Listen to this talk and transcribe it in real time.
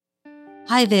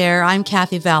Hi there, I'm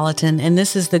Kathy Valentin, and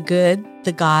this is the Good,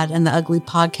 the God, and the Ugly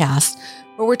podcast,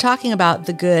 where we're talking about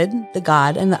the good, the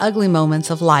God, and the ugly moments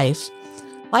of life.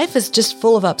 Life is just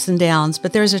full of ups and downs,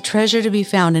 but there's a treasure to be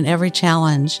found in every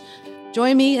challenge.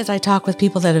 Join me as I talk with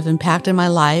people that have impacted my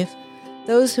life,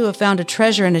 those who have found a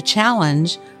treasure in a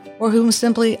challenge, or whom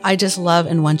simply I just love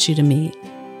and want you to meet.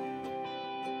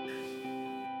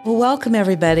 Well, welcome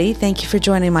everybody. Thank you for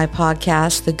joining my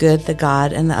podcast, The Good, the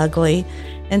God, and the Ugly.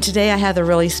 And today I have the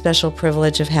really special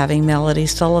privilege of having Melody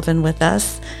Sullivan with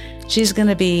us. She's going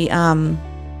to be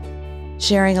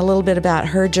sharing a little bit about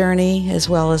her journey as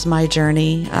well as my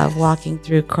journey of walking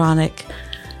through chronic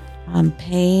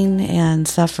pain and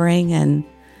suffering. And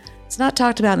it's not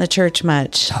talked about in the church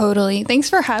much. Totally. Thanks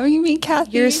for having me,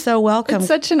 Kathy. You're so welcome. It's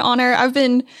such an honor. I've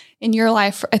been in your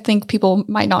life, I think people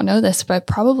might not know this, but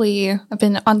I've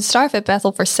been on staff at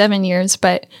Bethel for 7 years,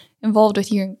 but involved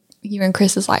with you and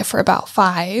Chris's life for about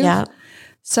 5. Yeah.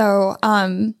 So,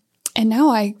 and now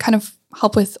I kind of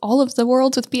help with all of the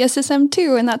worlds with BSSM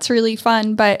too, and that's really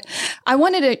fun. But I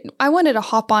wanted to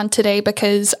hop on today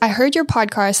because I heard your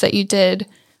podcast that you did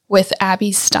with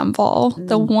Abby Stumval,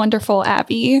 the wonderful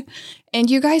Abby,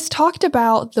 and you guys talked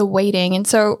about the waiting. And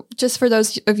so, just for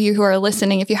those of you who are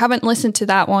listening, if you haven't listened to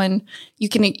that one, you're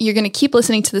going to keep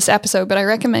listening to this episode. But I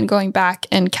recommend going back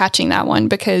and catching that one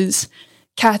because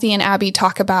Kathy and Abby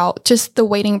talk about just the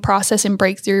waiting process and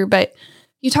breakthrough, but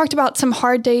you talked about some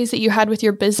hard days that you had with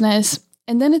your business.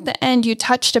 And then at the end, you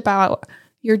touched about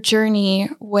your journey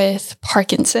with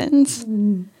Parkinson's.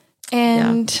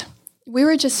 And we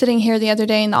were just sitting here the other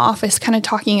day in the office kind of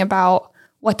talking about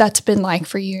what that's been like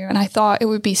for you. And I thought it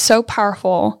would be so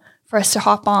powerful for us to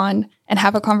hop on and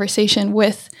have a conversation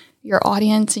with your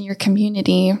audience and your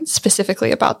community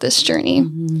specifically about this journey.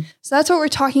 So that's what we're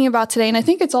talking about today. And I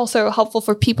think it's also helpful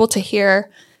for people to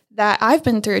hear that I've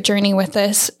been through a journey with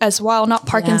this as well, not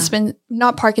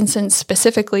Parkinson's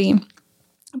specifically,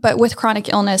 but with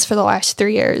chronic illness for the last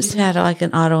 3 years. You had like an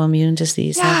autoimmune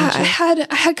disease. Yeah,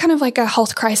 I had kind of like a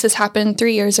health crisis happen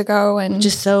 3 years ago. And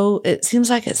just it seems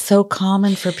like it's so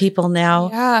common for people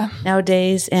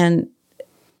nowadays. And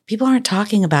people aren't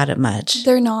talking about it much.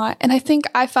 They're not. And I think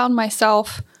I found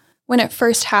myself, when it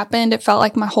first happened, it felt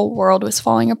like my whole world was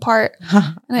falling apart.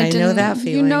 And I know that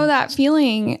feeling. You know that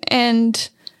feeling. And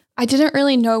I didn't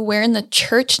really know where in the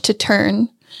church to turn.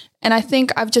 And I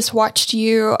think I've just watched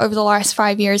you over the last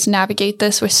 5 years navigate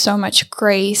this with so much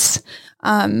grace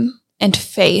and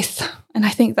faith. And I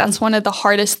think that's one of the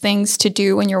hardest things to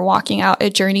do when you're walking out a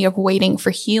journey of waiting for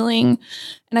healing.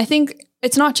 And I think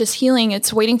it's not just healing,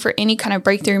 it's waiting for any kind of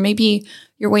breakthrough. Maybe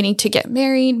you're waiting to get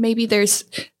married. Maybe there's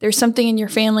something in your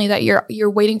family that you're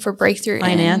waiting for breakthrough.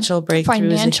 Financial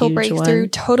breakthrough.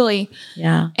 Totally.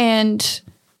 Yeah. And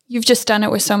you've just done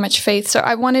it with so much faith. So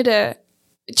I wanted to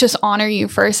just honor you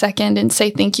for a second and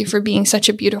say thank you for being such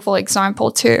a beautiful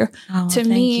example to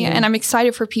me. And I'm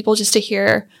excited for people just to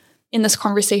hear in this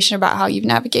conversation about how you've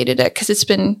navigated it, because it's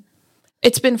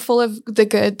been full of the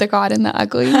good, the God, and the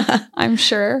ugly, I'm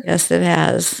sure. Yes, it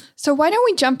has. So why don't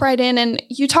we jump right in? And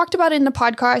you talked about it in the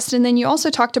podcast, and then you also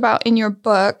talked about in your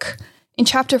book, in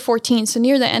chapter 14, so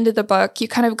near the end of the book, you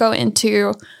kind of go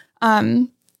into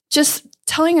just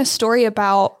telling a story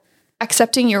about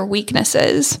accepting your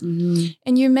weaknesses. And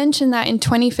you mentioned that in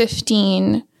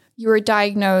 2015, you were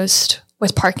diagnosed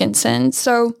with Parkinson's.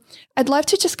 So I'd love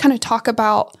to just kind of talk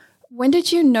about, when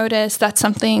did you notice that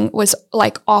something was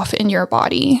like off in your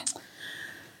body?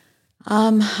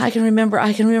 I can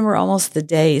remember almost the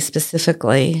day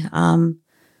specifically.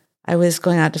 I was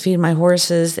going out to feed my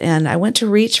horses and I went to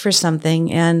reach for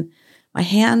something and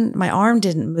my arm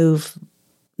didn't move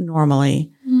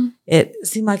normally. It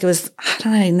seemed like it was, I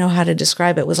don't even know how to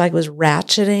describe it. It was like it was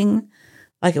ratcheting,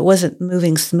 like it wasn't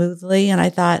moving smoothly. And I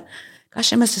thought,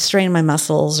 gosh, I must have strained my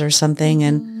muscles or something.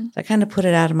 And I kind of put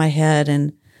it out of my head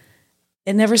and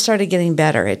it never started getting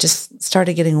better. It just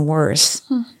started getting worse.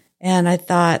 And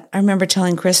I remember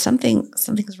telling Chris,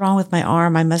 something's wrong with my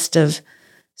arm. I must have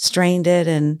strained it.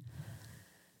 And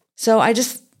so I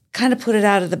just kind of put it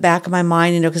out of the back of my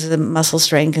mind, because the muscle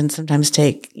strain can sometimes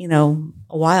take,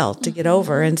 a while to get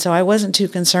over. And so I wasn't too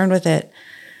concerned with it.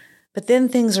 But then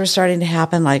things were starting to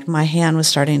happen, like my hand was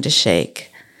starting to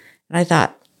shake. And I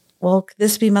thought, well, could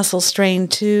this be muscle strain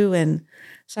too? And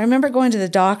so I remember going to the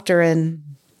doctor and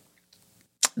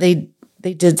they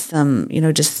did some,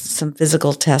 just some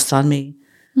physical tests on me,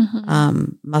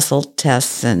 muscle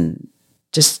tests and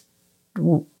just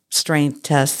strength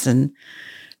tests and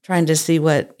trying to see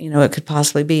what, it could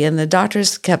possibly be. And the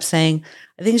doctors kept saying,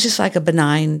 I think it's just like a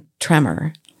benign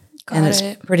tremor.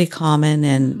 It's pretty common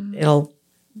and it'll,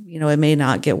 it may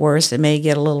not get worse. It may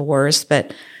get a little worse,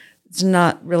 but it's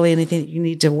not really anything that you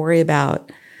need to worry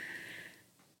about.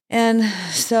 And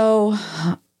so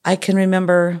I can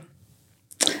remember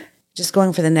just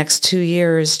going for the next 2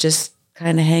 years, just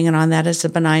kind of hanging on that as a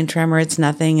benign tremor. It's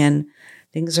nothing, and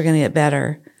things are going to get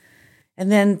better. And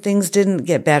then things didn't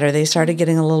get better. They started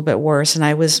getting a little bit worse, and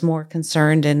I was more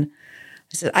concerned. And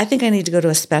I said, I think I need to go to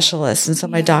a specialist. And so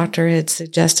my doctor had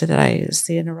suggested that I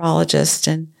see a neurologist,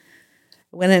 and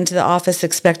went into the office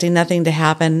expecting nothing to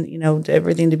happen,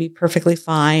 everything to be perfectly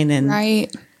fine. And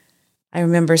right. I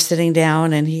remember sitting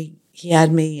down, and he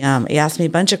had me, he asked me a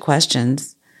bunch of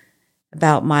questions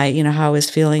about my, how I was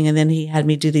feeling. And then he had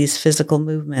me do these physical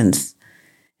movements.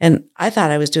 And I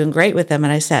thought I was doing great with them.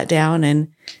 And I sat down, and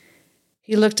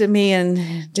he looked at me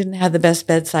and didn't have the best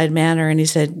bedside manner. And he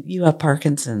said, "You have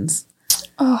Parkinson's."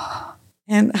 Oh.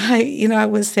 And I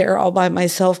was there all by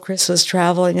myself. Chris was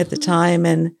traveling at the time.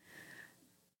 And,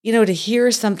 to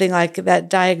hear something like that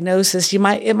diagnosis, it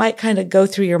might kind of go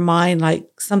through your mind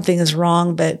like something is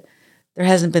wrong, but there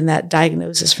hasn't been that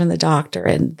diagnosis from the doctor.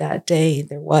 And that day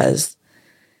there was.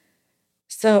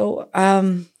 So,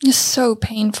 it's so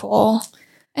painful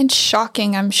and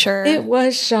shocking, I'm sure. It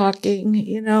was shocking.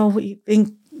 You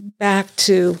think back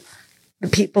to the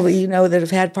people that that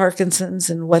have had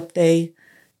Parkinson's and what they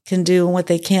can do and what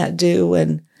they can't do.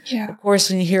 And of course,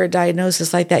 when you hear a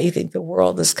diagnosis like that, you think the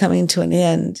world is coming to an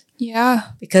end. Yeah.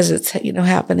 Because it's,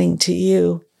 happening to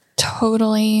you.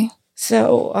 Totally.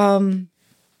 So,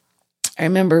 I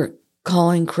remember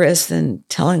calling Chris and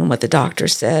telling him what the doctor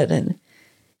said. And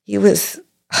he was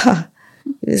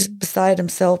beside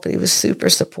himself, but he was super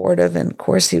supportive. And of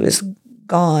course he was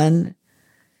gone.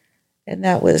 And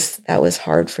that was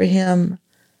hard for him.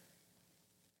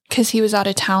 Because he was out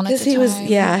of town at the time.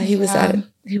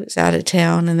 He was out of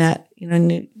town, and that,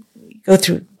 you go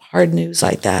through hard news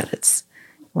like that.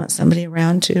 You want somebody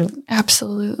around too.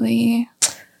 Absolutely.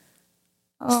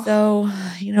 Oh.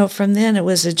 So, from then it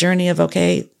was a journey of,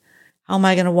 okay, how am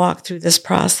I going to walk through this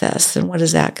process, and what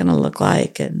is that going to look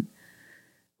like, and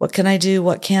what can I do?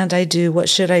 What can't I do? What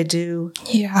should I do?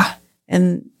 Yeah.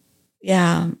 And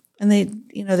they,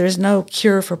 there's no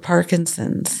cure for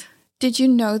Parkinson's. Did you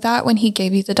know that when he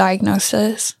gave you the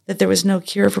diagnosis? That there was no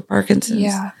cure for Parkinson's?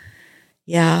 Yeah.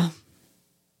 Yeah.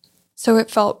 So it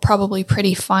felt probably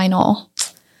pretty final.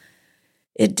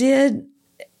 It did.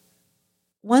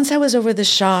 Once I was over the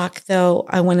shock, though,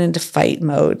 I went into fight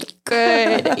mode.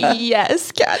 Good.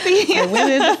 Yes, Kathy. I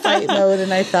went into fight mode,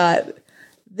 and I thought,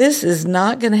 this is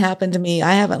not going to happen to me.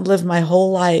 I haven't lived my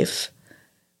whole life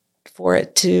for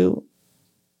it to,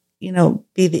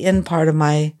 be the end part of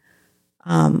my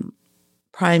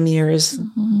prime years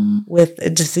with a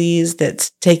disease that's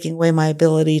taking away my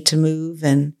ability to move.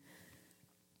 And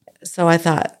so I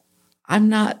thought, I'm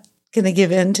not going to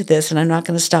give in to this, and I'm not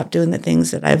going to stop doing the things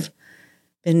that I've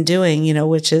been doing,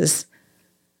 which is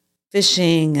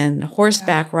fishing and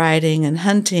horseback riding and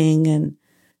hunting and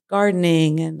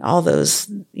gardening and all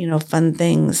those, fun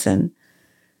things. And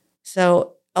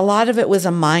so a lot of it was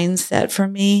a mindset for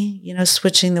me,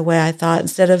 switching the way I thought.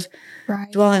 Instead of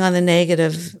dwelling on the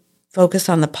negative, focus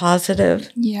on the positive.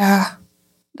 Yeah,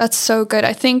 that's so good.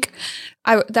 I think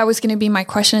that was going to be my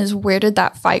question, is where did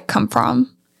that fight come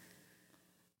from?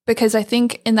 Because I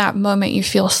think in that moment you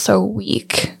feel so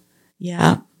weak.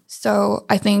 Yeah. So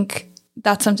I think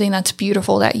that's something that's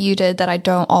beautiful that you did, that I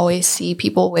don't always see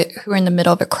people who are in the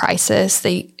middle of a crisis.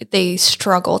 They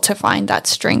struggle to find that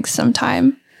strength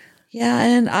sometime. Yeah.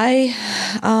 And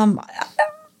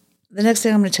the next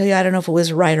thing I'm going to tell you, I don't know if it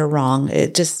was right or wrong.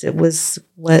 It's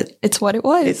what it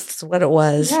was. It's what it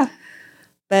was. Yeah.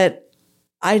 But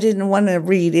I didn't want to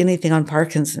read anything on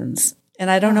Parkinson's.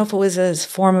 And I don't know if it was a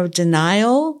form of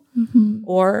denial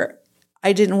or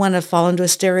I didn't want to fall into a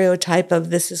stereotype of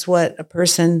this is what a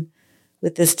person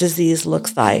with this disease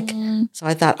looks like. So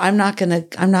I thought, I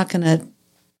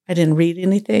didn't read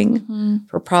anything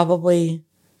for probably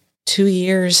 2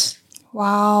 years.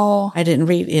 Wow. I didn't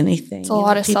read anything. It's a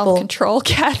lot of self-control,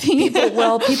 Kathy.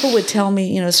 People would tell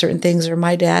me, certain things, or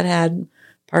my dad had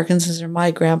Parkinson's or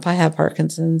my grandpa had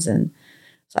Parkinson's. And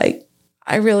it's like,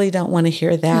 I really don't want to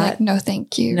hear that. Like, no,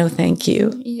 thank you. No, thank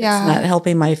you. Yeah. It's not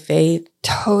helping my faith.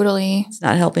 Totally. It's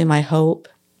not helping my hope.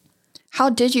 How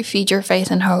did you feed your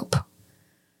faith and hope?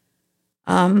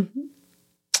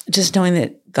 Just knowing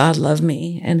that God loved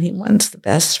me and he wants the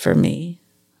best for me.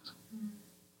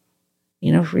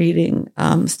 Reading,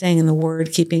 staying in the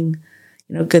Word, keeping,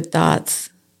 good thoughts.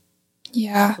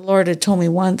 Yeah. The Lord had told me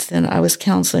once, and I was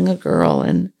counseling a girl,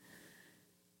 and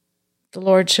the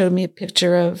Lord showed me a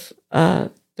picture of a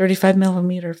 35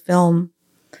 millimeter film.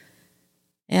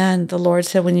 And the Lord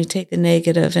said, when you take the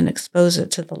negative and expose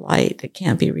it to the light, it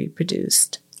can't be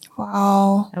reproduced.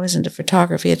 Wow. I was into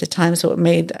photography at the time, so it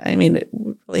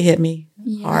really hit me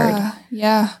hard.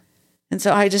 Yeah. And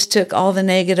so I just took all the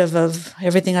negative of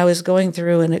everything I was going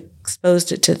through and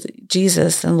exposed it to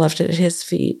Jesus and left it at his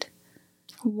feet.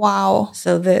 Wow.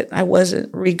 So that I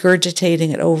wasn't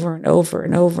regurgitating it over and over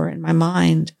and over in my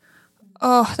mind.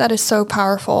 Oh, that is so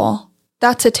powerful.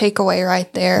 That's a takeaway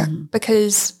right there. Mm-hmm.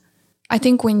 Because I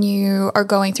think when you are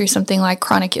going through something like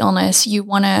chronic illness,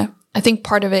 I think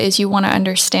part of it is you want to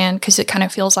understand, because it kind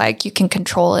of feels like you can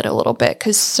control it a little bit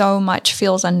because so much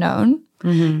feels unknown.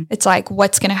 Mm-hmm. It's like,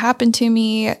 what's going to happen to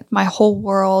me? My whole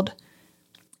world.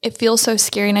 It feels so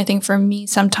scary. And I think for me,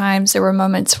 sometimes there were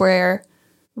moments where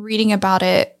reading about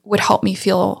it would help me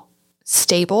feel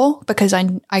stable because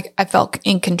I felt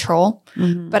in control.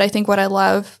 Mm-hmm. But I think what I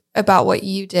love about what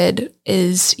you did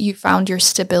is you found your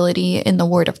stability in the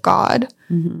Word of God.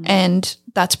 Mm-hmm. And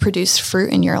that's produced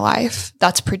fruit in your life.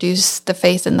 That's produced the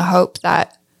faith and the hope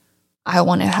that I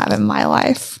want to have in my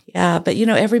life. Yeah, but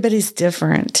everybody's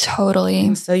different. Totally.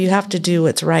 And so you have to do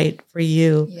what's right for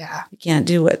you. Yeah. You can't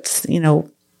do what's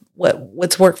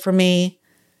worked for me.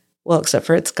 Well, except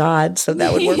for it's God, so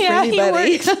that would work for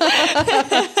anybody.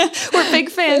 We're big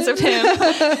fans of him.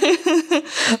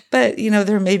 But,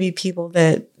 there may be people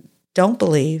that don't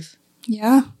believe.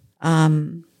 Yeah.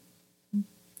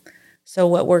 So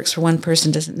what works for one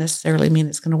person doesn't necessarily mean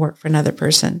it's going to work for another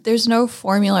person. There's no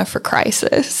formula for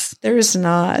crisis. There is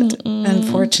not,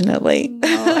 unfortunately.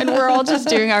 No, and we're all just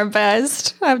doing our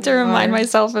best. I have to remind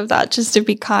myself of that, just to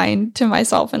be kind to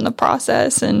myself in the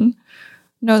process and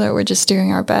know that we're just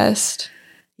doing our best.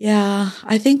 Yeah.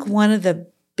 I think one of the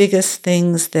biggest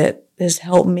things that has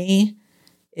helped me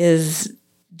is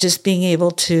just being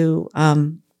able to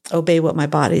obey what my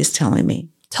body is telling me.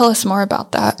 Tell us more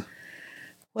about that.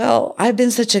 Well, I've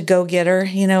been such a go-getter,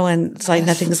 and it's like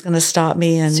nothing's going to stop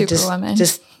me. And Superwoman.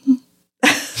 Just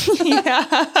yeah.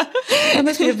 That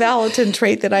must be a Valentin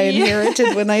trait that I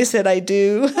inherited when I said I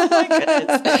do. Oh my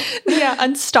goodness. Yeah,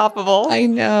 unstoppable. I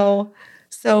know.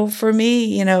 So for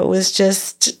me, it was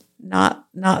just not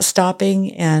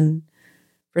stopping, and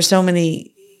for so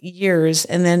many years.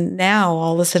 And then now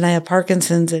all of a sudden I have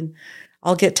Parkinson's and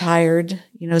I'll get tired,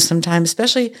 sometimes,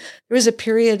 especially there was a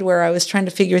period where I was trying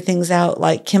to figure things out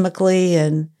like chemically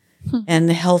and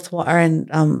health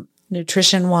and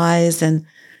nutrition wise, and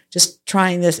just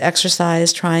trying this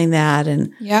exercise, trying that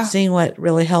and seeing what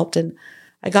really helped. And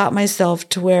I got myself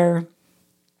to where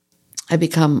I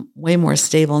become way more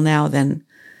stable now than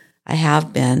I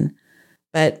have been.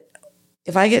 But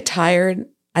if I get tired,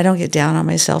 I don't get down on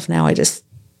myself now. I just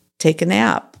take a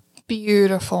nap.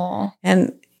 Beautiful.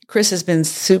 And Chris has been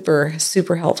super,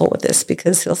 super helpful with this,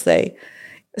 because he'll say,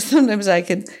 sometimes I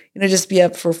could, just be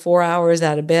up for 4 hours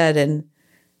out of bed and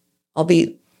I'll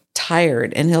be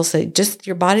tired. And he'll say, just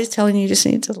your body's telling you just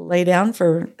need to lay down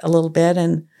for a little bit.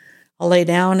 And I'll lay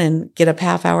down and get up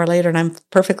half hour later and I'm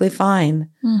perfectly fine.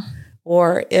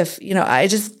 Or if, I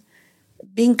just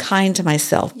being kind to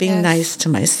myself, being nice to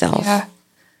myself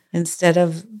instead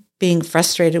of being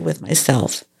frustrated with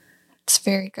myself. It's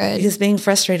very good. Because being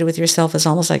frustrated with yourself is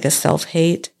almost like a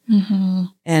self-hate. Mm-hmm.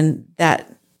 And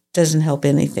that doesn't help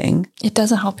anything. It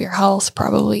doesn't help your health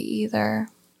probably either.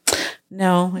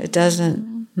 No, it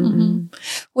doesn't. Mm-hmm.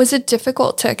 Was it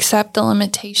difficult to accept the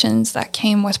limitations that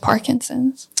came with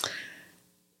Parkinson's?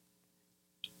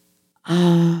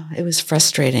 It was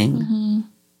frustrating. Mm-hmm.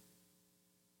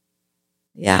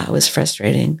 Yeah, it was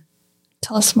frustrating.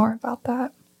 Tell us more about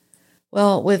that.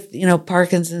 Well, with,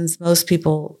 Parkinson's, most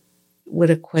people would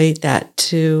equate that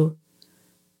to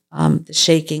the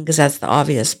shaking, because that's the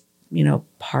obvious,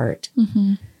 part.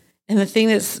 Mm-hmm. And the thing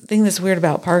that's weird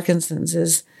about Parkinson's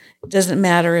is it doesn't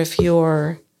matter if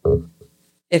you're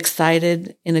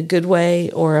excited in a good way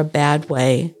or a bad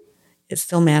way, it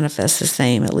still manifests the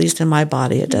same. At least in my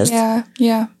body, it does.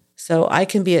 Yeah. So I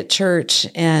can be at church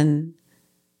and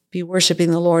be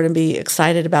worshiping the Lord and be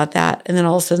excited about that. And then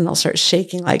all of a sudden I'll start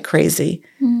shaking like crazy.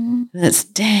 And it's,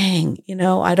 dang,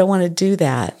 I don't want to do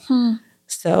that.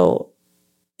 So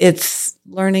it's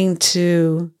learning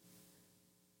to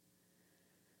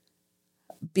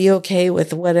be okay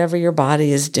with whatever your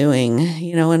body is doing,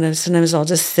 and sometimes I'll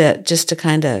just sit just to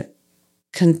kind of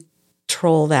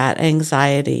control that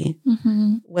anxiety,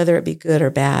 whether it be good or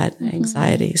bad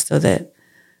anxiety, so that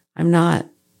I'm not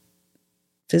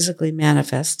physically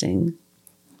manifesting.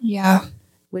 Yeah.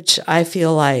 Which I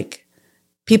feel like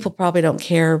people probably don't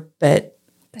care, but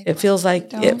it feels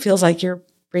like you're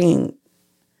bringing,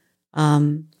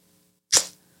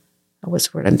 what's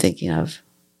the word I'm thinking of?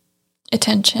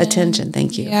 Attention.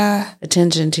 Thank you. Yeah.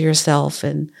 Attention to yourself.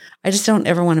 And I just don't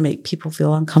ever want to make people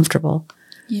feel uncomfortable.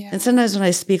 Yeah. And sometimes when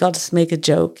I speak, I'll just make a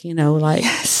joke, like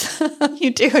Yes,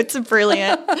 you do. It's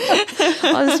brilliant.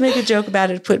 I'll just make a joke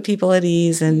about it, to put people at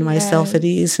ease and myself at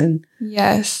ease. And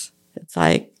yes, it's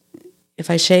like, if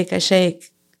I shake, I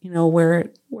shake, we're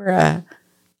a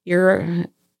ear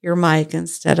mic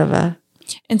instead of a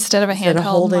handheld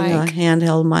holding mic. a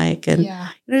handheld mic, and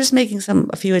just making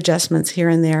a few adjustments here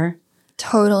and there.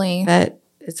 Totally. But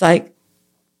it's like,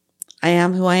 I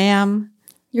am who I am.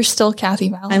 You're still Kathy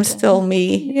Valentin. I'm still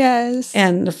me. Yes.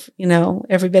 And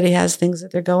everybody has things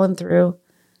that they're going through.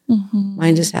 Mm-hmm.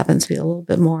 Mine just happens to be a little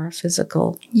bit more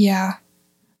physical. Yeah.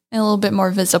 And a little bit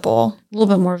more visible. A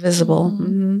little bit more visible.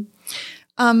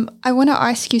 Mm-hmm. I want to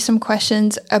ask you some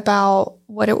questions about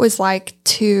what it was like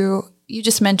you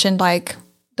just mentioned like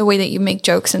the way that you make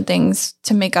jokes and things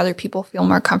to make other people feel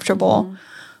more comfortable. Mm-hmm.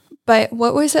 But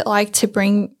what was it like to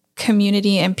bring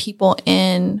community and people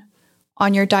in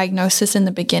on your diagnosis in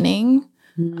the beginning?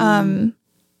 Mm-hmm.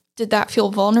 Did that feel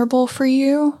vulnerable for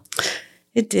you?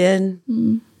 It did.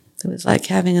 Mm-hmm. It was like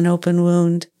having an open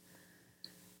wound,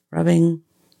 rubbing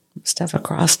stuff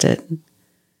across it.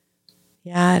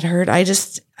 Yeah, it hurt. I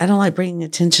don't like bringing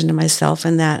attention to myself,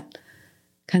 and that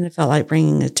kind of felt like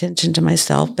bringing attention to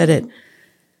myself. But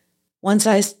once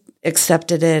I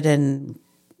accepted it and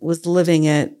was living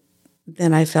it,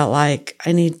 then I felt like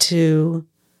I need to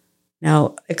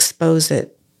now expose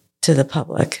it to the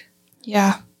public.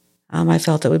 Yeah. I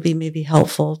felt it would be maybe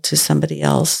helpful to somebody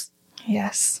else.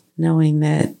 Yes. Knowing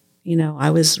that, I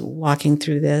was walking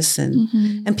through this,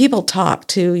 and people talk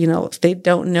too, if they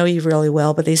don't know you really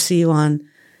well, but they see you on,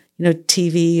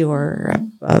 TV or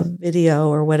a video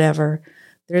or whatever.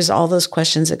 There's all those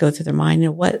questions that go through their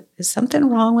mind. What is something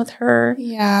wrong with her?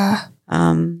 Yeah.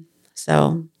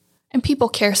 And people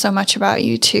care so much about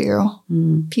you too.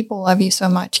 Mm. People love you so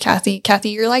much, Kathy. Kathy,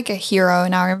 you're like a hero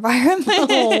in our environment.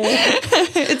 Oh.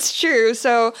 It's true.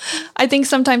 So I think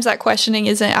sometimes that questioning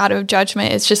isn't out of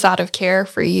judgment. It's just out of care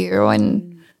for you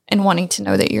and wanting to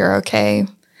know that you're okay.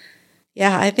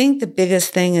 Yeah, I think the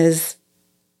biggest thing is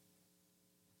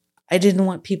I didn't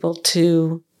want people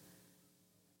to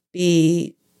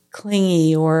be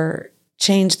clingy or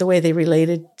change the way they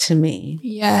related to me.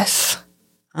 Yes.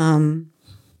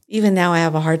 Even now I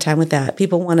have a hard time with that.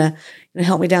 People want to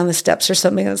help me down the steps or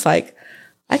something. It's like,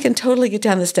 I can totally get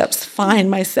down the steps fine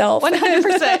myself.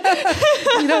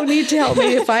 100%. You don't need to help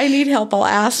me. If I need help, I'll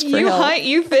ask for help. You hunt,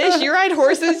 you fish, you ride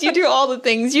horses, you do all the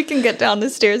things. You can get down the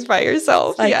stairs by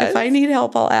yourself. Like, if I need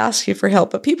help, I'll ask you for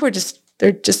help. But people are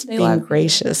they're being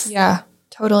gracious. Yeah,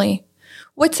 totally.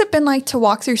 What's it been like to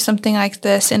walk through something like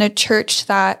this in a church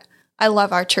that, I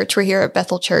love our church. We're here at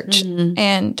Bethel Church. Mm-hmm.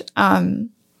 And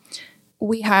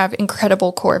we have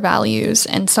incredible core values,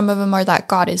 and some of them are that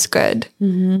God is good.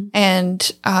 Mm-hmm.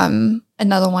 And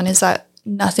another one is that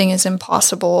nothing is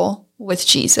impossible with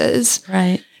Jesus.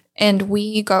 Right. And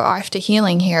we go after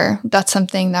healing here. That's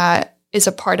something that is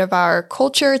a part of our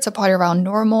culture. It's a part of our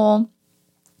normal.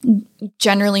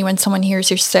 Generally, when someone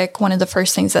hears you're sick, one of the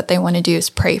first things that they want to do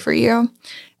is pray for you.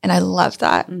 And I love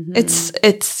that. Mm-hmm.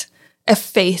 It's a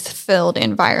faith-filled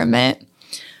environment.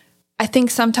 I think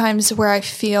sometimes where I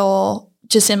feel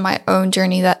just in my own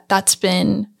journey that's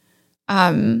been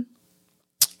confrontive,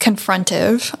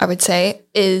 I would say,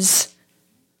 is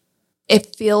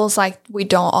it feels like we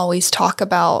don't always talk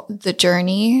about the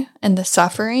journey and the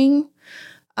suffering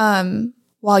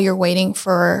while you're waiting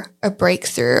for a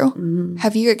breakthrough. Mm-hmm.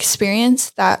 Have you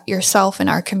experienced that yourself in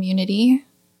our community?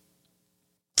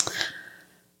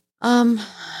 I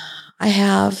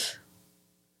have.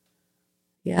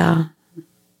 Yeah.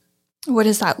 What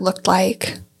does that look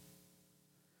like?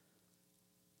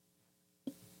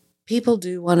 People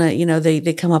do want to,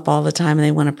 they come up all the time and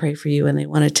they want to pray for you and they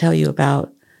want to tell you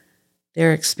about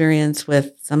their experience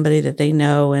with somebody that they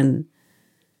know. And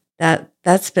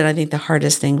that's been, I think, the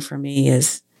hardest thing for me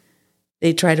is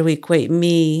they try to equate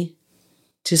me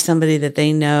to somebody that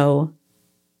they know.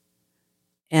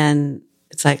 And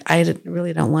it's like, I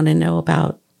really don't want to know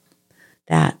about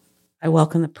that. I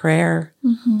welcome the prayer,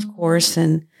 mm-hmm. of course.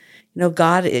 And,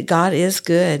 God is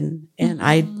good. And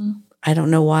mm-hmm. I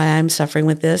don't know why I'm suffering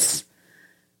with this,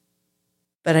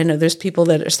 but I know there's people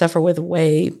that suffer with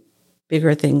way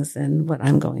bigger things than what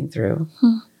I'm going through.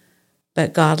 Hmm.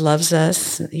 But God loves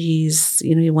us. He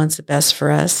wants the best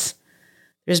for us.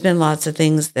 There's been lots of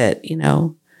things that,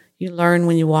 you learn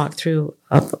when you walk through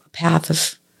a path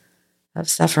of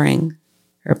suffering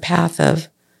or a path of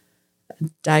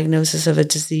diagnosis of a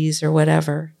disease or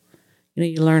whatever.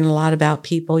 You learn a lot about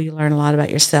people. You learn a lot about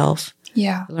yourself.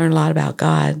 Yeah. You learn a lot about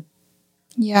God.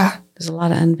 Yeah. There's a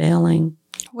lot of unveiling.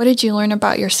 What did you learn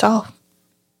about yourself?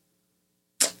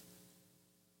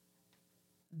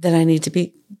 that I need to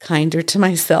be kinder to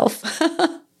myself,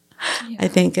 I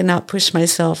think, and not push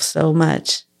myself so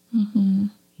much, and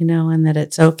that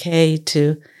it's okay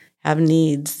to have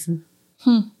needs.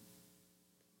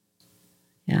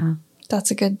 Yeah.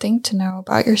 That's a good thing to know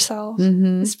about yourself,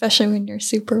 especially when you're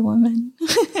Superwoman.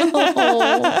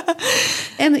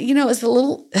 And, it's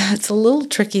a little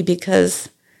tricky because,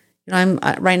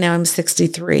 right now I'm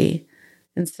 63.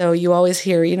 And so you always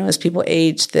hear, as people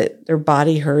age, that their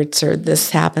body hurts or this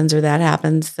happens or that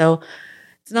happens. So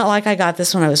it's not like I got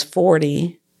this when I was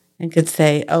 40 and could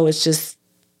say, oh, it's just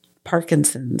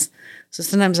Parkinson's. So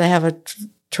sometimes I have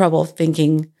trouble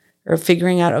thinking or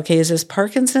figuring out, okay, is this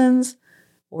Parkinson's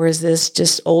or is this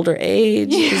just older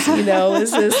age? Yeah.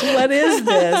 Is this, what is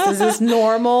this? Is this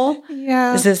normal?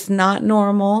 Yeah. Is this not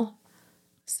normal?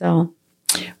 So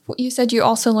you said you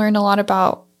also learned a lot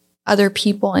about other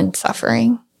people and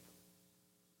suffering.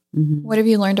 What have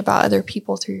you learned about other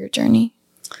people through your journey?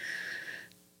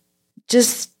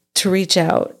 Just to reach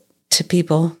out to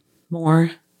people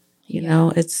more.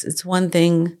 It's one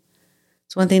thing.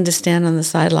 It's one thing to stand on the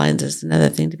sidelines. It's another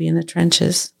thing to be in the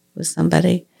trenches with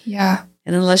somebody. Yeah.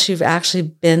 And unless you've actually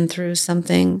been through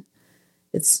something,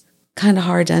 it's kind of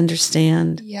hard to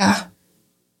understand. Yeah.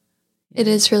 It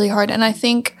is really hard. And I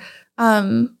think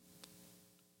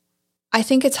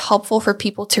it's helpful for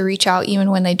people to reach out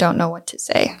even when they don't know what to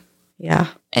say. Yeah.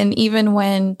 And even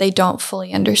when they don't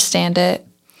fully understand it,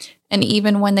 and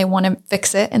even when they want to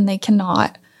fix it and they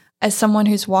cannot. As someone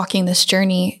who's walking this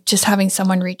journey, just having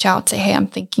someone reach out, say, hey, I'm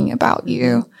thinking about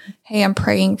you. Hey, I'm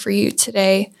praying for you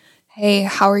today. Hey,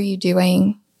 how are you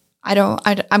doing?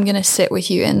 I'm going to sit with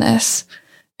you in this.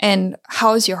 And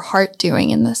how is your heart doing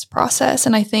in this process?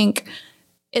 And I think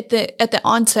at the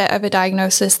onset of a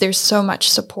diagnosis, there's so much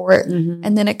support.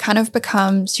 And then it kind of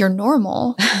becomes your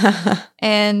normal.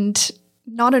 And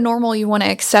not a normal you want to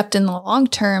accept in the long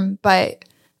term, but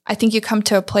I think you come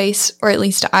to a place, or at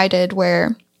least I did,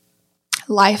 where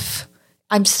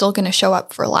I'm still going to show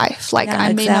up for life. Like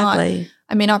I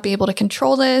may not be able to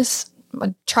control this.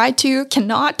 I tried to,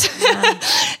 cannot.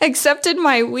 Accepted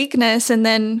my weakness, and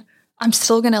then I'm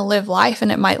still going to live life,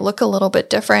 and it might look a little bit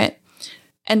different.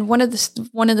 And one of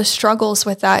the struggles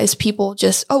with that is people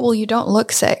just, oh, well, you don't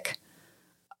look sick.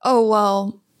 Oh,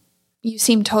 well, you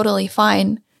seem totally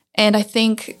fine. And I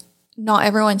think not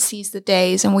everyone sees the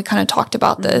days, and we kind of talked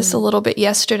about this a little bit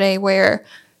yesterday, where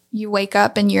you wake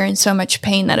up and you're in so much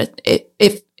pain that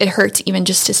it hurts even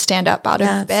just to stand up out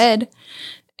of bed.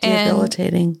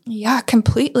 Debilitating. Yeah,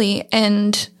 completely.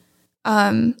 And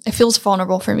it feels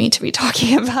vulnerable for me to be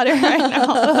talking about it right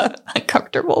now.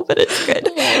 Uncomfortable, but it's good.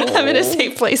 Oh. I'm in a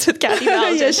safe place with Kathy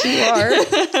Valentin. Yes, you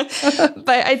are.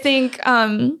 But I think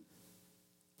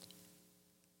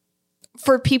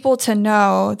for people to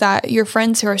know that your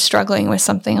friends who are struggling with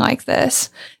something like this,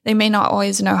 they may not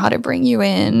always know how to bring you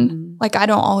in. Like I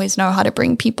don't always know how to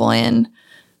bring people in.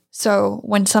 So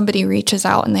when somebody reaches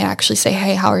out and they actually say,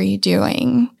 hey, how are you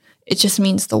doing? It just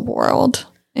means the world.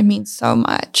 It means so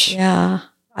much. Yeah.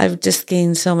 I've just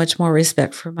gained so much more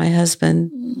respect for my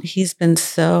husband. He's been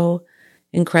so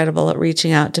incredible at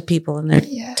reaching out to people in their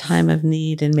time of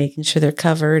need and making sure they're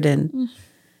covered and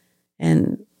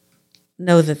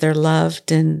know that they're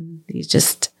loved. And he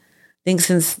just, I think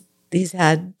since he's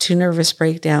had 2 nervous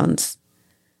breakdowns,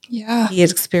 he had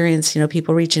experienced,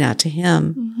 people reaching out to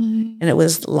him, and it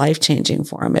was life-changing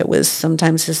for him. It was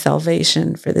sometimes his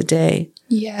salvation for the day.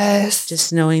 Yes.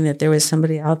 Just knowing that there was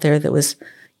somebody out there that was,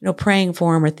 praying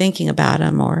for him or thinking about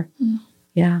him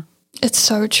It's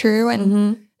so true.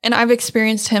 And and I've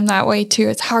experienced him that way too.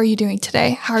 It's, how are you doing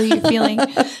today? How are you feeling?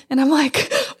 And I'm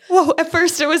like, whoa, at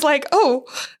first it was like, oh,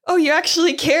 you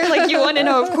actually care. Like you want to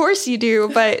know, of course you do.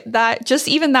 But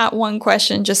even that one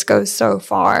question just goes so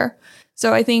far.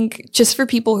 So I think just for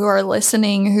people who are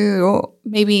listening, who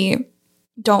maybe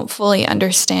don't fully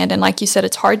understand, and like you said,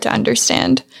 it's hard to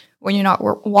understand when you're not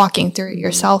walking through it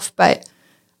yourself, but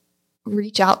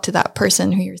reach out to that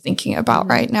person who you're thinking about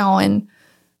right now. And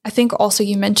I think also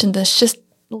you mentioned this, just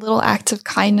little acts of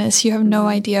kindness. You have no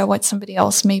idea what somebody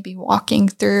else may be walking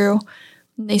through.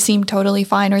 They seem totally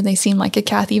fine, or they seem like a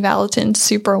Kathy Valentin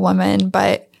superwoman,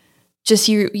 but just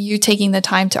you taking the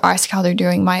time to ask how they're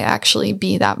doing might actually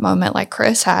be that moment like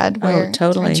Chris had, where it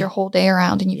turns your whole day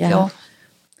around and you feel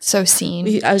so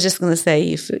seen. I was just going to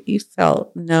say, you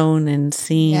felt known and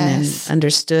seen and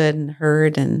understood and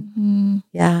heard. And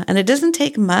and it doesn't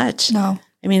take much. No.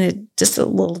 I mean, just a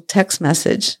little text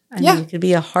message. I mean, it could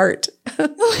be a heart.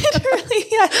 Literally,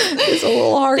 just a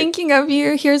little heart. Thinking of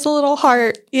you, here's a little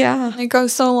heart. Yeah. It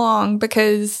goes so long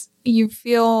because you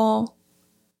feel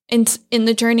in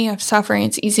the journey of suffering,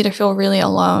 it's easy to feel really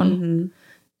alone.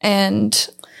 And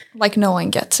Like no one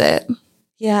gets it.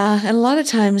 Yeah. And a lot of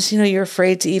times, you're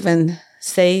afraid to even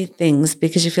say things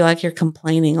because you feel like you're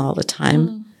complaining all the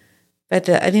time. But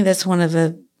I think that's one of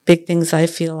the big things I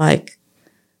feel like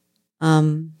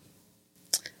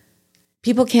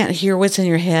people can't hear what's in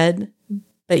your head,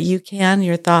 but you can,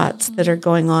 your thoughts that are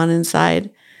going on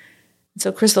inside.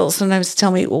 So Crystal will sometimes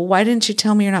tell me, well, why didn't you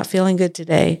tell me you're not feeling good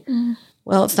today?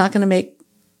 Well, it's not going to make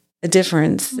a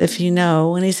difference if you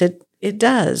know. And he said, it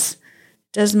does.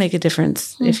 It does make a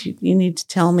difference if you need to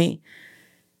tell me.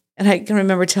 And I can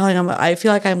remember telling him, I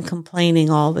feel like I'm complaining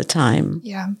all the time.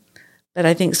 Yeah. But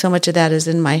I think so much of that is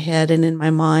in my head and in my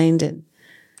mind, and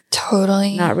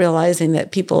totally not realizing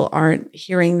that people aren't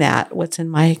hearing that, what's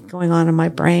going on in my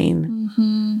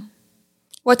brain.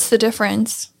 What's the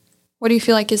difference? What do you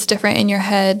feel like is different in your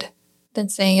head than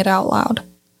saying it out loud?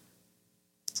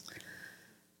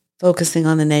 Focusing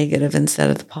on the negative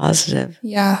instead of the positive.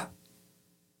 Yeah.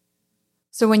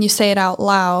 So when you say it out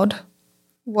loud,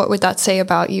 what would that say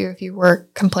about you if you were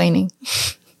complaining?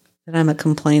 That I'm a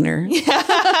complainer. No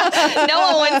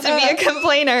one wants to be a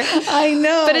complainer. I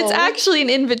know. But it's actually an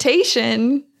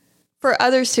invitation for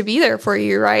others to be there for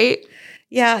you, right?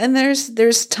 Yeah, and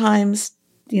there's times,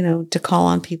 to call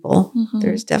on people.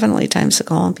 There's definitely times to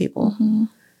call on people.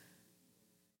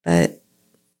 But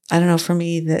I don't know, for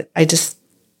me, that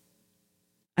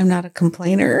I'm not a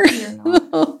complainer. You're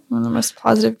not. One of the most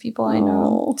positive people I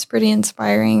know. It's pretty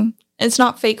inspiring. It's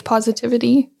not fake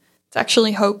positivity. It's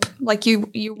actually hope. Like you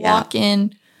walk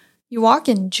in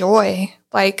joy.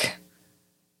 Like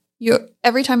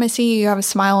every time I see you, you have a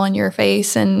smile on your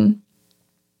face, and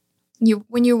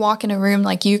when you walk in a room,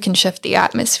 like you can shift the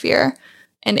atmosphere.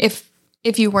 And if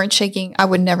you weren't shaking, I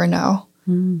would never know.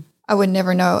 I would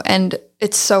never know. And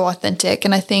it's so authentic.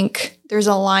 And I think there's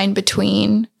a line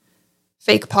between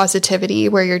fake positivity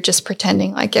where you're just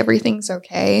pretending like everything's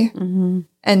okay,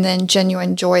 and then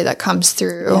genuine joy that comes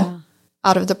through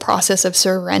out of the process of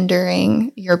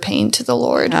surrendering your pain to the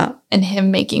Lord and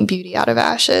Him making beauty out of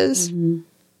ashes.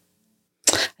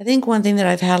 I think one thing that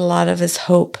I've had a lot of is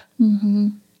hope.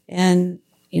 And,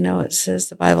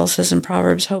 the Bible says in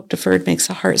Proverbs, hope deferred makes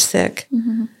the heart sick.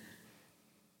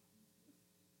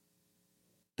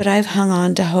 But I've hung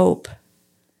on to hope,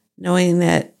 knowing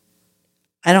that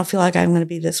I don't feel like I'm going to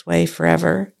be this way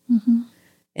forever.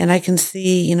 And I can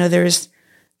see, there's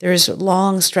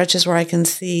long stretches where I can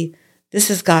see this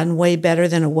has gotten way better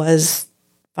than it was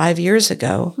 5 years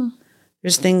ago.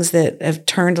 There's things that have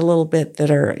turned a little bit that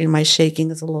are in my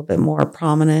shaking is a little bit more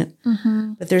prominent.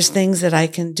 But there's things that I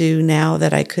can do now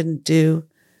that I couldn't do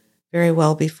very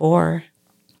well before.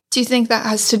 Do you think that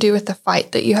has to do with the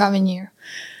fight that you have in you?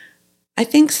 I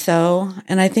think so.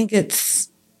 And I think I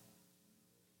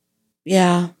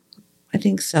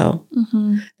think so.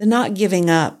 The not giving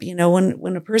up,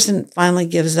 when a person finally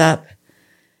gives up,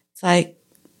 it's like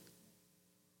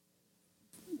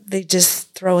they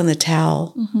just throw in the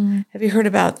towel. Have you heard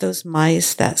about those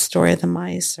mice, that story of the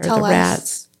mice or the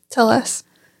rats? Tell us.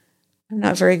 I'm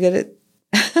not very good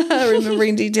at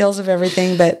remembering details of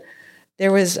everything, but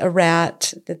there was a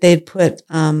rat that they'd put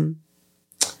in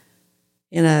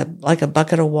a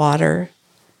bucket of water,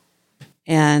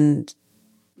 and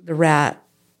the rat,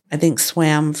 I think,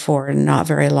 swam for not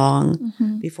very long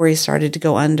before he started to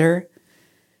go under.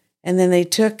 And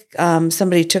then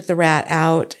somebody took the rat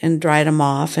out and dried him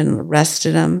off and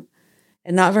rested him.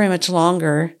 And not very much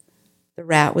longer, the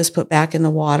rat was put back in the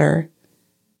water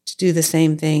to do the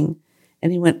same thing.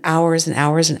 And he went hours and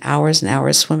hours and hours and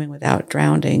hours swimming without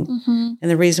drowning.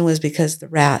 And the reason was because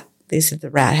they said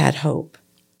the rat had hope.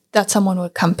 That someone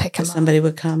would come pick him up. Somebody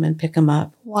would come and pick him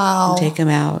up. Wow. And take him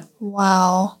out.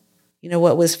 Wow.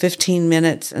 What was 15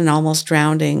 minutes and almost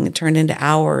drowning turned into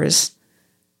hours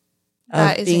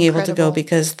of being able to go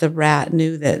because the rat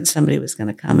knew that somebody was going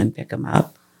to come and pick him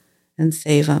up and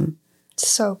save him.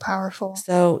 So powerful.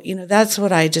 So, that's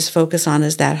what I just focus on,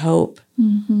 is that hope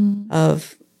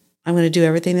of I'm going to do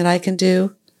everything that I can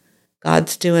do.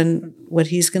 God's doing what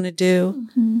He's going to do,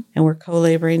 and we're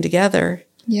co-laboring together.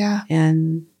 Yeah.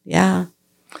 And yeah.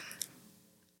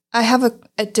 I have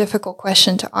a difficult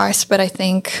question to ask, but I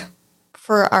think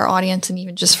for our audience and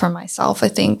even just for myself, I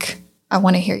think I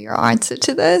want to hear your answer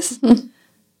to this.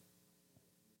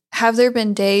 Have there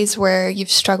been days where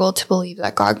you've struggled to believe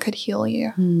that God could heal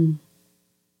you?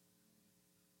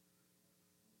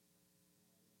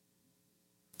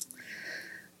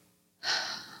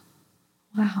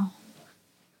 Wow.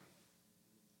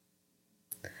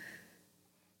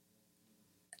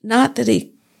 Not that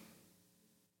He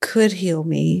could heal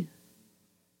me,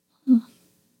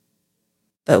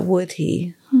 but would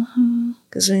He?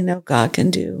 Because we know God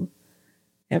can do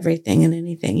everything and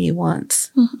anything he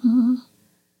wants. Mm-hmm.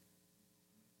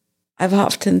 I've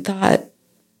often thought,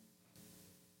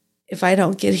 if I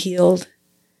don't get healed,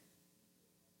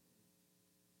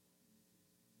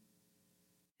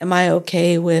 am I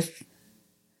okay with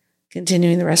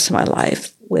continuing the rest of my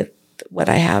life with what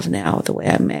I have now, the way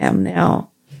I am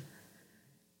now?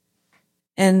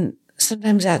 And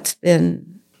sometimes that's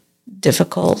been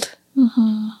difficult.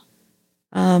 Mm-hmm.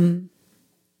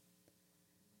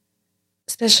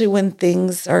 Especially when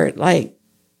things are like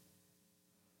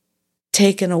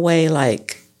taken away,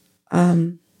 like, do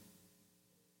you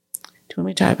want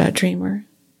me to talk about Dreamer?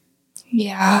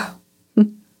 Yeah.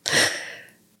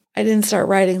 I didn't start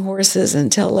riding horses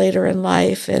until later in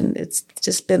life, and it's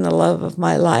just been the love of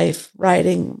my life,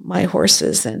 riding my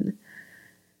horses. And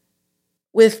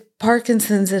with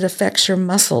Parkinson's, it affects your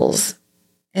muscles,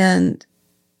 and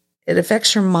it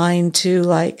affects your mind too.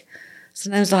 Like,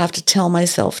 sometimes I'll have to tell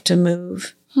myself to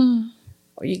move,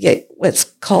 or you get what's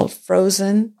called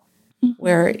frozen,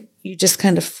 where you just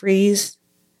kind of freeze,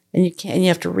 and you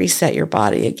have to reset your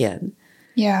body again.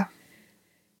 Yeah.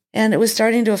 And it was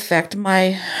starting to affect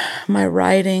my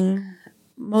riding,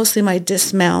 mostly my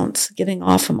dismounts, getting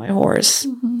off of my horse.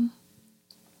 Mm-hmm.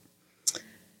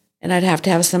 And I'd have to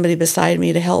have somebody beside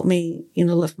me to help me,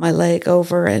 lift my leg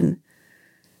over. And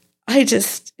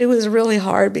it was really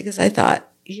hard because I thought,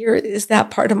 here is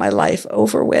that part of my life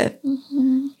over with.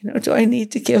 Mm-hmm. Do I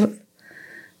need to give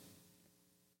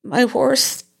my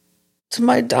horse to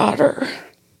my daughter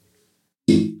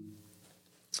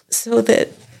so that,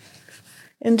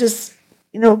 and just,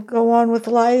 go on with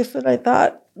life? And I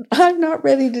thought, I'm not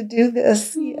ready to do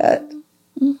this yet.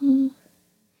 Mm-hmm.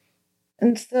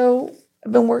 And so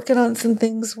I've been working on some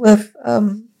things with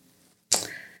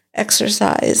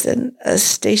exercise and a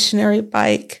stationary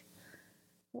bike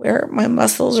where my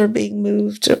muscles are being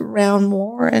moved around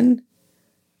more, and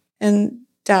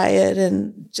diet,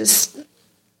 and just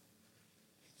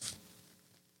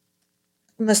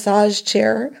massage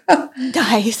chair.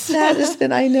 Nice. That's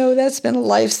been a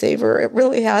lifesaver. It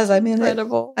really has.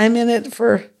 Incredible. I'm in it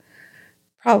for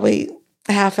probably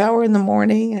a half hour in the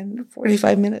morning and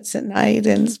 45 minutes at night.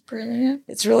 And That's brilliant.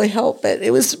 It's really helped. But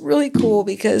it was really cool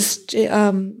because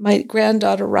my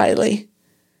granddaughter, Riley,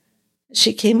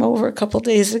 she came over a couple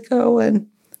days ago, and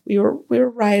we were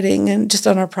riding and just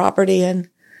on our property, and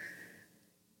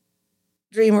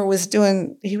Dreamer was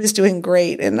doing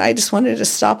great, and I just wanted to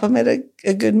stop him at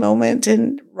a good moment,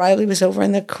 and Riley was over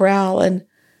in the corral, and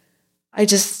I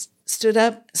just stood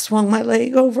up, swung my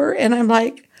leg over, and I'm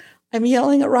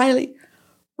yelling at Riley,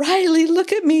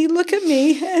 look at me,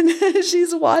 and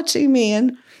she's watching me,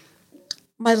 and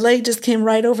my leg just came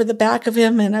right over the back of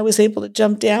him, and I was able to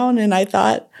jump down, and I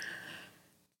thought,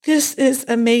 this is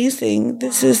amazing.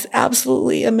 This is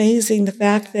absolutely amazing, the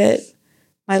fact that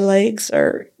my legs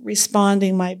are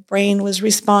responding. My brain was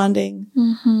responding.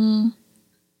 Mm-hmm.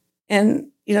 And,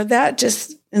 that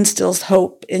just instills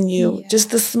hope in you. Yeah. Just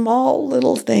the small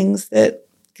little things that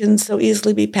can so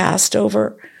easily be passed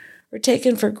over or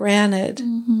taken for granted.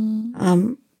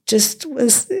 Mm-hmm.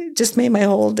 Just made my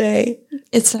whole day.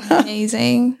 It's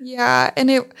amazing. Yeah. And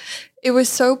it was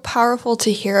so powerful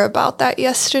to hear about that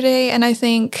yesterday. And I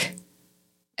think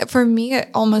for me, it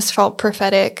almost felt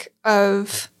prophetic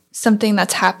of something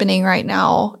that's happening right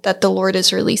now that the Lord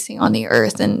is releasing on the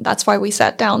earth. And that's why we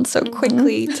sat down so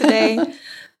quickly today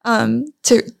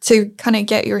to kind of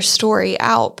get your story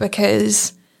out.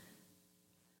 Because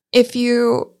if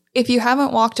you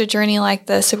haven't walked a journey like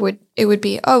this, it would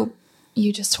be, oh,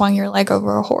 you just swung your leg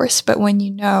over a horse. But when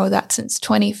you know that since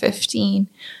 2015,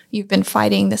 you've been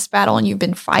fighting this battle, and you've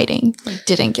been fighting, you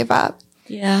didn't give up.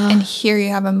 Yeah. And here you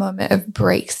have a moment of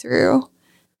breakthrough.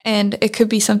 And it could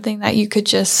be something that you could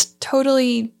just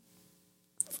totally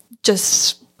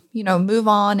just, move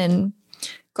on and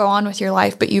go on with your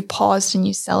life, but you paused and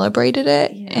you celebrated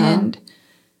it. Yeah. And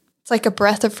it's like a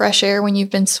breath of fresh air when you've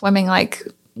been swimming. Like,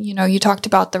 you talked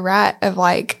about the rat of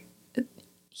like,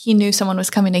 he knew someone was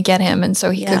coming to get him, and so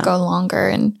he could go longer.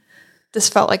 And this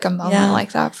felt like a moment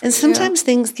like that for and sometimes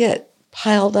things get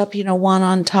piled up, one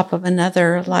on top of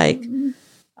another. Like,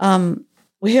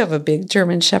 we have a big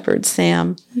German Shepherd,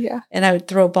 Sam. Yeah. And I would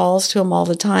throw balls to him all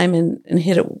the time and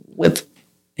hit him with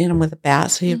a bat,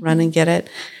 so he'd run and get it.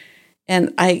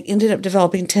 And I ended up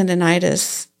developing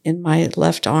tendonitis in my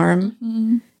left arm.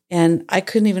 Mm-hmm. And I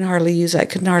couldn't even hardly use it. I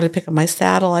couldn't hardly pick up my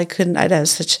saddle. I'd have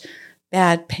such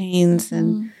bad pains.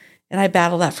 And I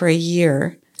battled that for a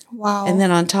year. Wow. And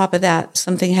then on top of that,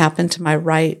 something happened to my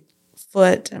right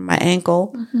foot and my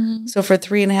ankle. Mm-hmm. So for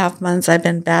 3.5 months, I've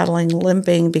been battling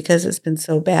limping because it's been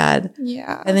so bad.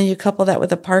 Yeah. And then you couple that with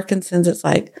the Parkinson's, it's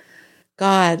like,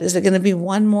 God, is it going to be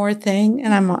one more thing?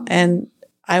 And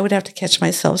I would have to catch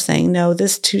myself saying, no,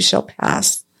 this too shall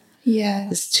pass. Yes.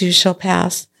 This too shall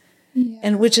pass. Yeah.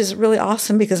 And which is really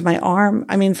awesome because my arm,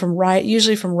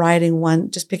 usually from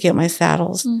riding just picking up my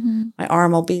saddles, my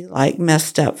arm will be like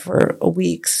messed up for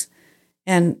weeks,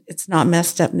 and it's not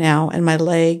messed up now. And my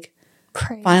leg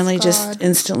finally just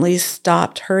instantly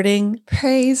stopped hurting.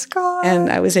 Praise God.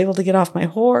 And I was able to get off my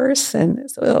horse.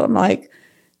 And so I'm like,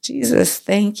 Jesus,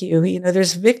 thank you. You know,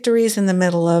 there's victories in the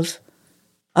middle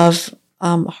of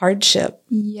hardship.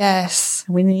 Yes.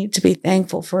 We need to be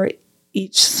thankful for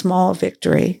each small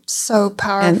victory. So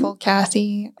powerful,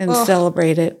 Kathy. And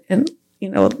celebrate it. And, you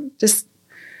know, just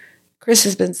Chris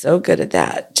has been so good at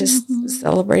that, just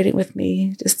celebrating with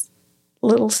me, just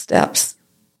little steps,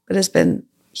 but it's been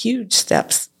huge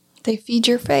steps. They feed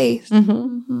your faith.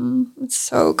 It's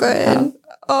so good.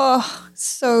 Oh,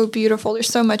 so beautiful. There's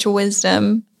so much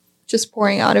wisdom just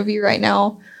pouring out of you right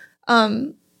now.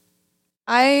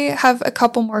 I have a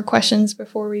couple more questions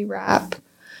before we wrap.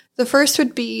 The first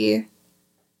would be,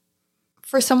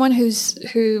 for someone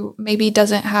who maybe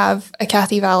doesn't have a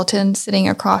Kathy Vallotton sitting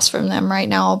across from them right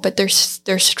now, but they're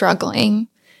struggling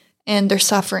and they're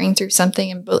suffering through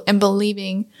something and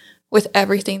believing with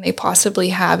everything they possibly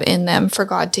have in them for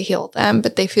God to heal them,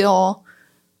 but they feel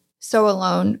so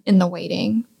alone in the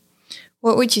waiting.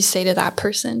 What would you say to that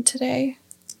person today?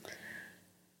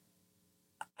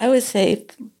 I would say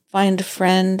find a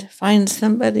friend, find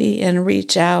somebody, and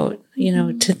reach out, you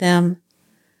know, to them.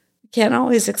 Can't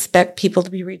always expect people to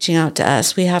be reaching out to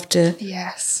us. We have to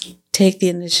take the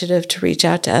initiative to reach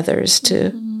out to others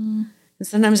too. And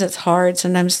sometimes it's hard.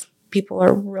 Sometimes people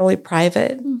are really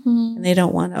private and they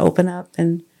don't want to open up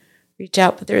and reach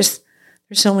out. But there's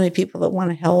so many people that want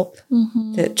to help,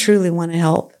 that truly want to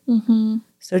help.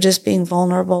 So just being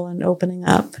vulnerable and opening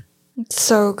up. It's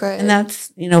so good. And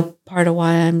that's, you know, part of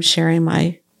why I'm sharing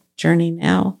my journey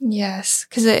now. Yes,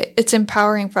 because it's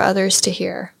empowering for others to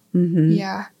hear.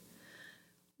 Yeah.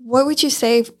 What would you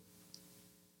say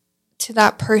to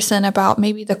that person about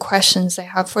maybe the questions they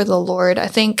have for the Lord? I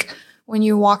think when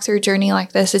you walk through a journey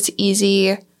like this, it's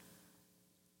easy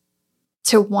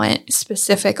to want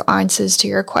specific answers to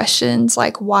your questions,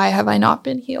 like, why have I not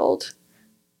been healed?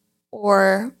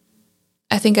 Or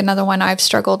I think another one I've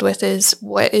struggled with is,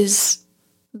 what is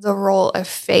the role of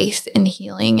faith in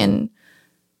healing? And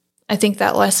I think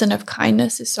that lesson of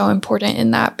kindness is so important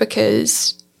in that,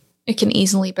 because it can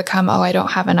easily become, oh, I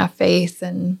don't have enough faith,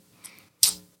 and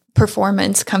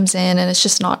performance comes in, and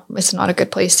it's not a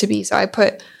good place to be. So I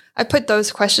put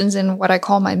those questions in what I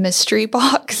call my mystery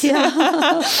box.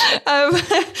 Yeah.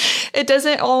 It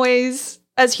doesn't always,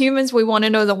 as humans, we want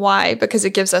to know the why because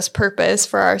it gives us purpose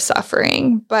for our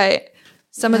suffering. But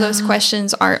some of those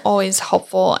questions aren't always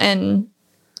helpful. And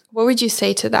what would you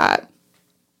say to that?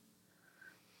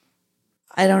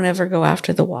 I don't ever go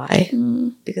after the why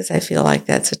because I feel like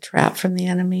that's a trap from the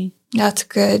enemy. That's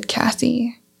good,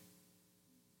 Kathy.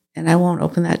 And I won't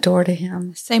open that door to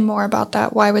him. Say more about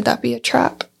that. Why would that be a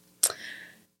trap?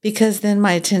 Because then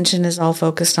my attention is all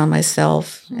focused on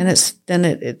myself, and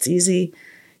it's easy,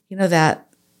 you know, that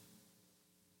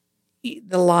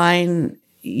the line,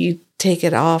 you take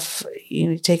it off,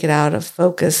 you take it out of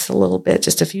focus a little bit,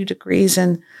 just a few degrees,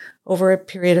 and over a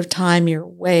period of time, you're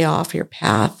way off your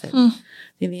path. And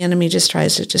the enemy just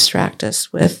tries to distract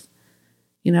us with,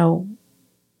 you know,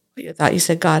 you thought you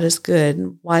said God is good,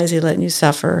 and why is he letting you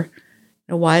suffer?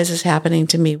 You know, why is this happening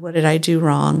to me? What did I do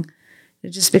wrong? It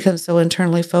just becomes so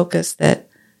internally focused that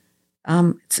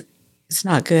it's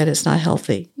not good. It's not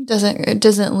healthy. It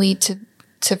doesn't lead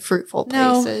to fruitful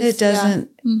places. No, it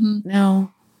doesn't. Yeah.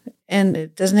 No. And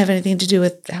it doesn't have anything to do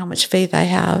with how much faith I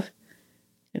have.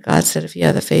 God said, if you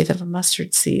have the faith of a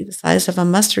mustard seed, the size of a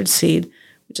mustard seed,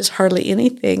 which is hardly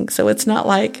anything. So it's not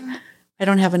like I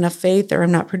don't have enough faith, or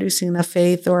I'm not producing enough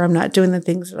faith, or I'm not doing the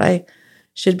things that I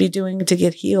should be doing to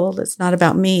get healed. It's not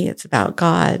about me. It's about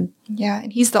God. Yeah.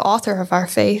 And he's the author of our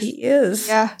faith. He is.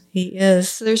 Yeah. He is.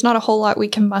 So there's not a whole lot we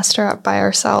can muster up by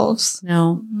ourselves.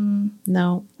 No.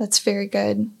 No. That's very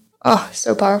good. Oh,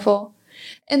 so powerful.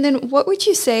 And then what would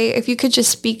you say if you could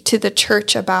just speak to the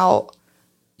church about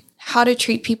how to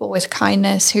treat people with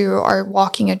kindness who are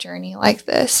walking a journey like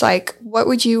this? Like, what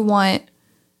would you want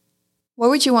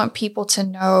people to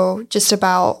know just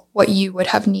about what you would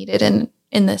have needed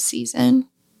in this season?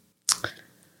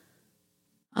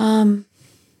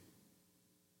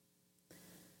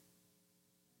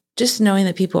 Just knowing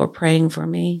that people are praying for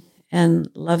me and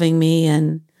loving me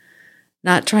and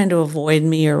not trying to avoid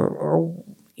me or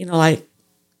you know, like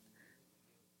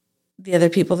the other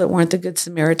people that weren't the Good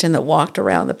Samaritan that walked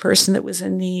around the person that was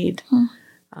in need.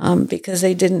 because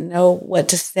they didn't know what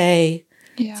to say.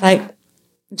 Yeah. It's like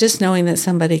just knowing that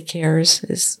somebody cares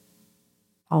is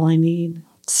all I need.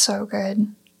 So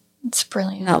good. It's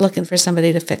brilliant. Not looking for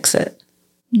somebody to fix it.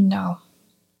 No,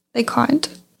 they can't.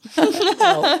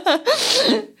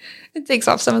 It takes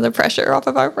off some of the pressure off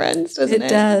of our friends, doesn't it? It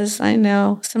does. I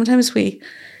know. Sometimes we,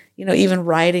 even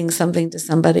writing something to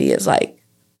somebody is like,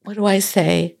 what do I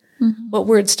say? Mm-hmm. What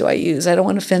words do I use? I don't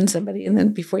want to offend somebody. And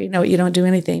then before you know it, you don't do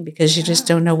anything because you just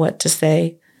don't know what to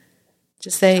say.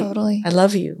 Just say, totally. I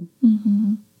love you.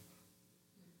 Mm-hmm.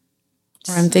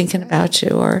 Or I'm thinking about you.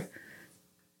 Or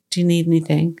do you need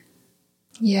anything?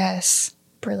 Yes.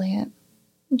 Brilliant.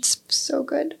 It's so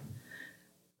good.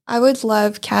 I would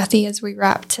love, Kathy, as we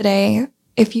wrap today,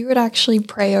 if you would actually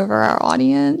pray over our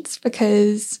audience,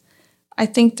 because I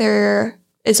think there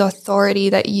is authority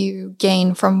that you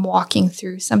gain from walking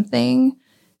through something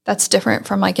that's different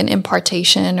from like an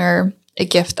impartation or a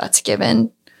gift that's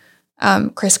given.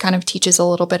 Chris kind of teaches a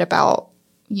little bit about,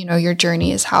 your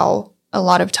journey is how a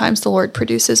lot of times the Lord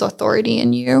produces authority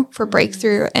in you for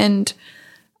breakthrough. And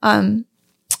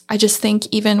I just think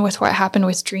even with what happened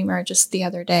with Dreamer just the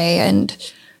other day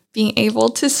and being able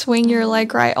to swing your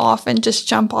leg right off and just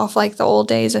jump off like the old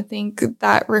days, I think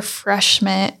that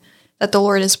refreshment that the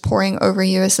Lord is pouring over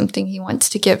you is something he wants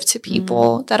to give to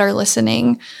people that are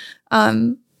listening.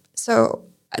 So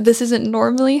this isn't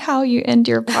normally how you end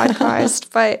your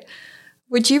podcast, but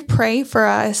would you pray for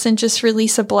us and just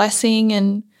release a blessing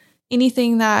and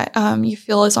anything that you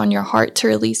feel is on your heart to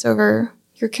release over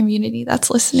your community that's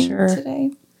listening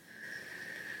today?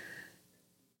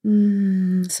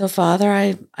 So,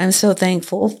 Father, I'm so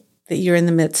thankful that you're in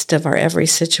the midst of our every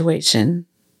situation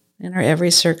and our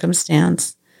every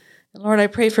circumstance. And Lord, I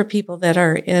pray for people that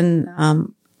are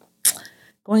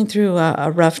going through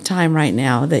a rough time right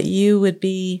now, that you would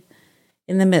be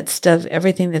in the midst of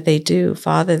everything that they do,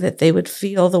 Father, that they would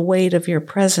feel the weight of your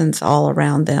presence all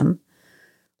around them.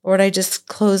 Lord, I just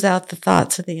close out the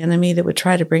thoughts of the enemy that would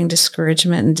try to bring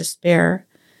discouragement and despair.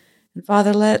 And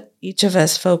Father, let each of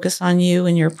us focus on you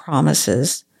and your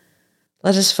promises.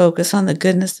 Let us focus on the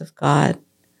goodness of God.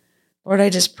 Lord, I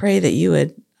just pray that you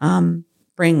would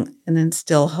bring and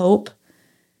instill hope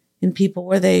in people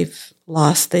where they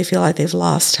feel like they've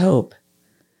lost hope,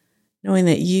 knowing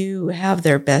that you have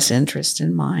their best interest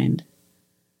in mind.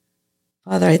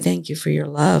 Father, I thank you for your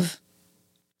love.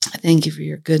 I thank you for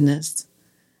your goodness.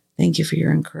 Thank you for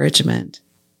your encouragement.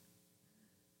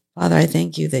 Father, I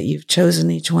thank you that you've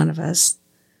chosen each one of us,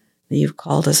 that you've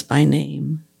called us by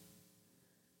name.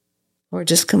 Lord,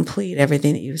 just complete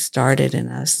everything that you've started in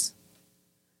us.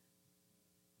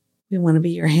 We want to be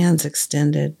your hands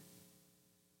extended.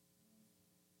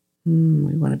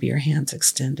 We want to be your hands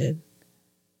extended.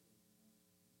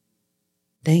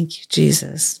 Thank you,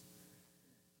 Jesus.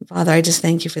 Father, I just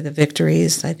thank you for the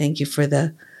victories. I thank you for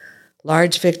the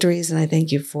large victories, and I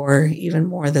thank you for even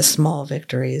more the small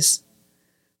victories.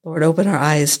 Lord, open our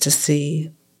eyes to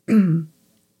see the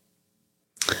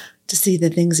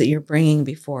things that you're bringing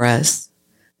before us,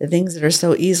 the things that are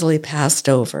so easily passed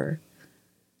over.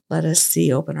 Let us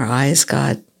see, open our eyes,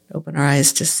 God, open our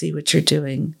eyes to see what you're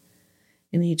doing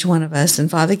in each one of us. And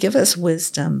Father, give us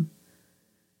wisdom.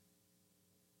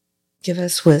 Give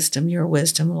us wisdom, your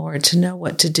wisdom, Lord, to know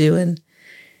what to do in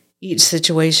each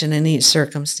situation and each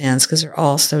circumstance, because they're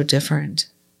all so different.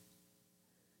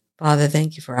 Father,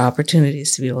 thank you for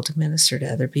opportunities to be able to minister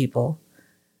to other people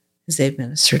as they've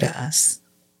ministered to us.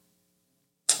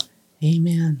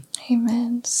 Amen.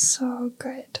 Amen. So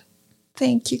good.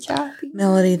 Thank you, Kathy.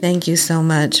 Melody, thank you so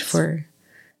much for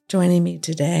joining me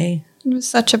today. It was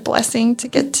such a blessing to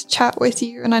get to chat with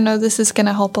you, and I know this is going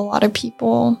to help a lot of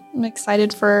people. I'm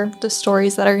excited for the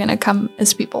stories that are going to come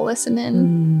as people listen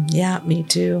in. Yeah, me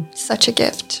too. Such a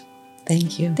gift.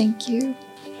 Thank you. Thank you.